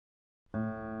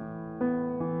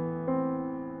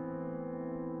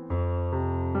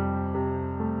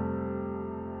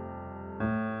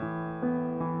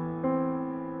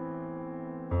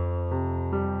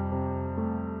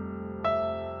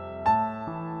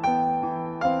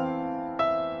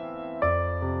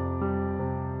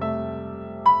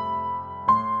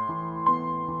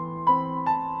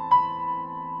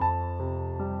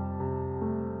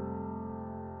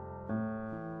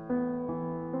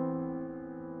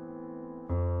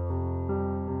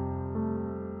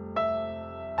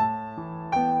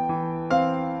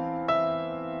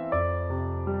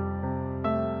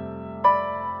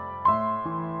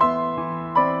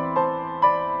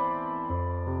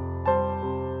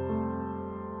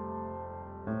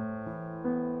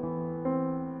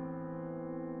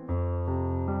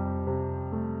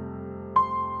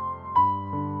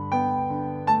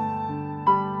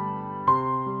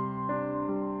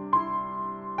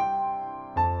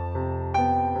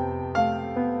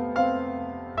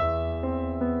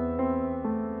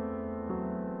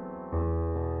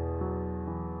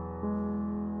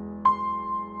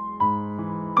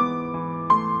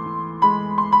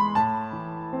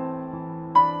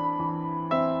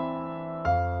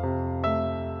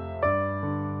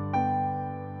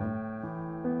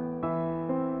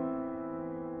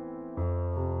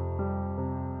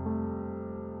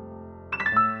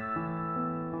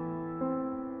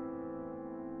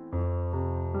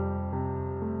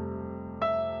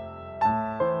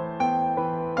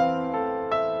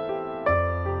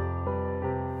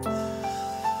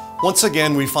Once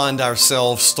again, we find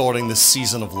ourselves starting the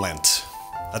season of Lent,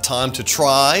 a time to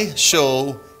try,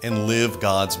 show, and live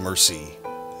God's mercy.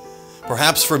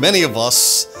 Perhaps for many of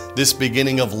us, this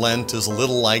beginning of Lent is a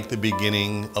little like the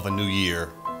beginning of a new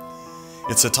year.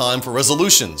 It's a time for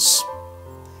resolutions.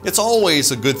 It's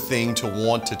always a good thing to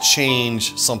want to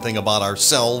change something about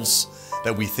ourselves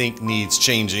that we think needs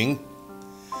changing.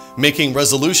 Making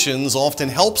resolutions often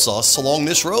helps us along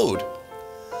this road.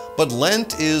 But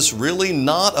Lent is really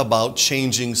not about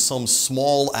changing some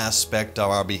small aspect of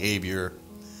our behavior.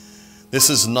 This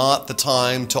is not the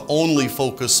time to only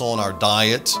focus on our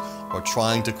diet or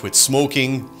trying to quit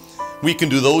smoking. We can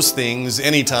do those things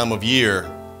any time of year.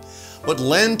 But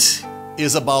Lent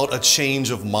is about a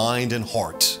change of mind and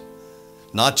heart,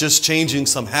 not just changing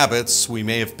some habits we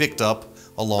may have picked up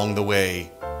along the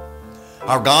way.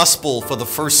 Our gospel for the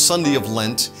first Sunday of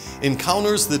Lent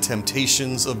encounters the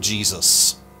temptations of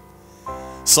Jesus.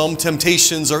 Some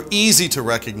temptations are easy to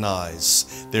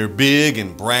recognize. They're big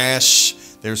and brash.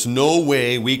 There's no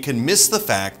way we can miss the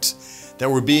fact that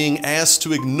we're being asked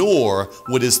to ignore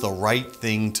what is the right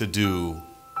thing to do.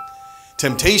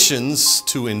 Temptations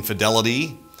to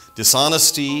infidelity,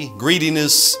 dishonesty,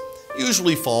 greediness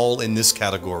usually fall in this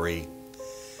category.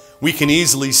 We can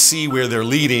easily see where they're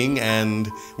leading, and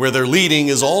where they're leading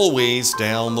is always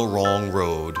down the wrong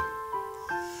road.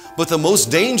 But the most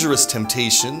dangerous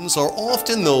temptations are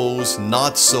often those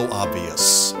not so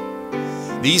obvious.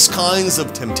 These kinds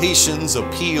of temptations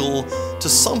appeal to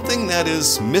something that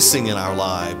is missing in our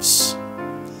lives.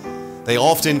 They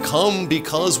often come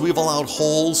because we've allowed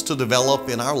holes to develop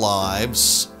in our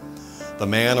lives. The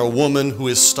man or woman who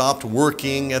has stopped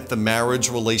working at the marriage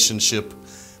relationship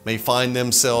may find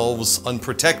themselves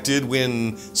unprotected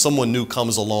when someone new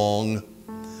comes along.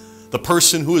 The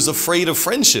person who is afraid of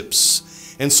friendships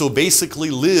and so basically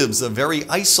lives a very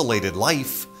isolated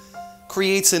life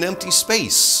creates an empty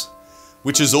space,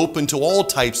 which is open to all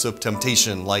types of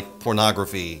temptation like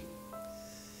pornography.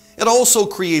 It also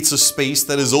creates a space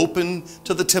that is open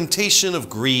to the temptation of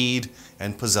greed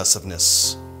and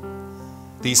possessiveness.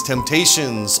 These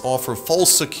temptations offer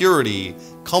false security,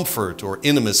 comfort, or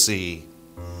intimacy.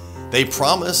 They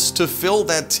promise to fill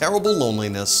that terrible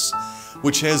loneliness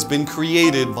which has been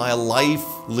created by a life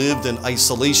lived in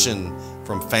isolation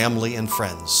from family and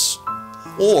friends.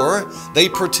 Or they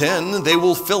pretend they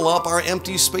will fill up our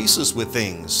empty spaces with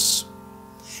things.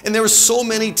 And there are so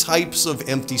many types of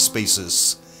empty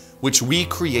spaces which we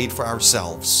create for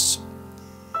ourselves.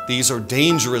 These are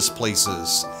dangerous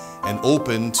places and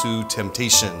open to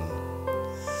temptation.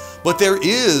 But there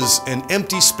is an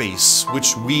empty space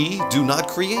which we do not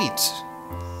create.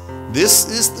 This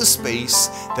is the space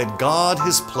that God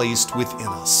has placed within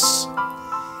us.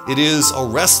 It is a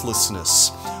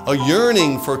restlessness, a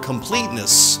yearning for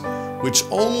completeness, which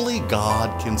only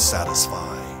God can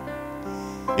satisfy.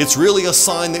 It's really a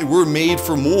sign that we're made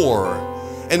for more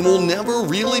and will never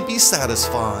really be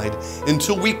satisfied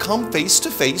until we come face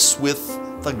to face with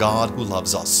the God who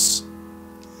loves us.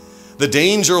 The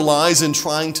danger lies in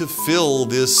trying to fill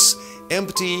this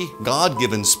empty,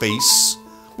 God-given space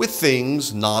with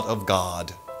things not of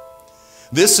God.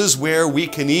 This is where we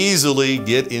can easily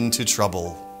get into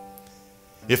trouble.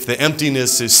 If the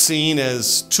emptiness is seen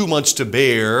as too much to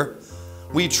bear,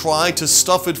 we try to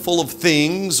stuff it full of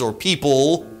things or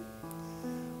people.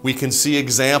 We can see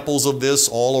examples of this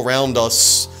all around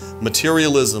us: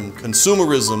 materialism,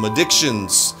 consumerism,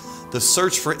 addictions, the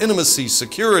search for intimacy,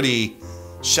 security,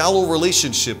 shallow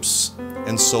relationships,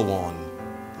 and so on.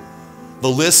 The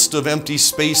list of empty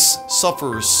space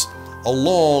suffers a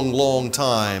long, long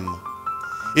time.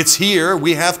 It's here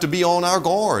we have to be on our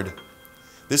guard.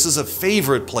 This is a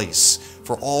favorite place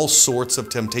for all sorts of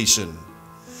temptation.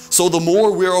 So the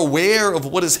more we're aware of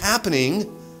what is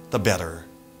happening, the better.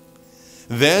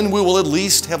 Then we will at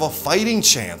least have a fighting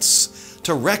chance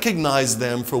to recognize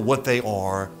them for what they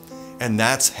are, and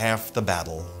that's half the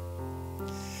battle.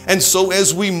 And so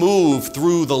as we move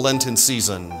through the Lenten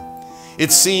season,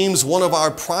 it seems one of our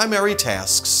primary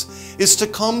tasks is to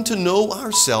come to know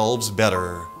ourselves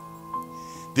better.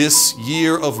 This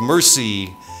year of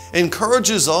mercy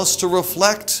encourages us to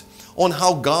reflect on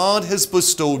how God has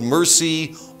bestowed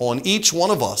mercy on each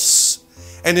one of us,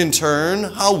 and in turn,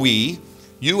 how we,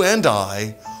 you and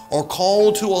I, are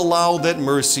called to allow that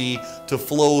mercy to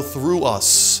flow through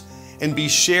us and be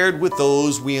shared with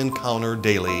those we encounter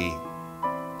daily.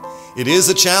 It is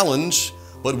a challenge,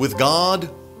 but with God,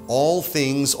 all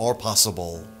things are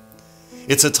possible.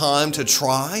 It's a time to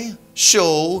try,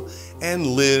 show, and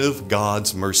live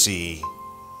God's mercy.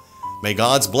 May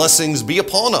God's blessings be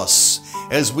upon us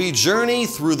as we journey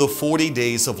through the 40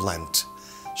 days of Lent,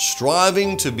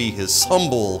 striving to be his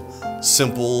humble,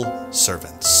 simple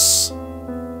servants.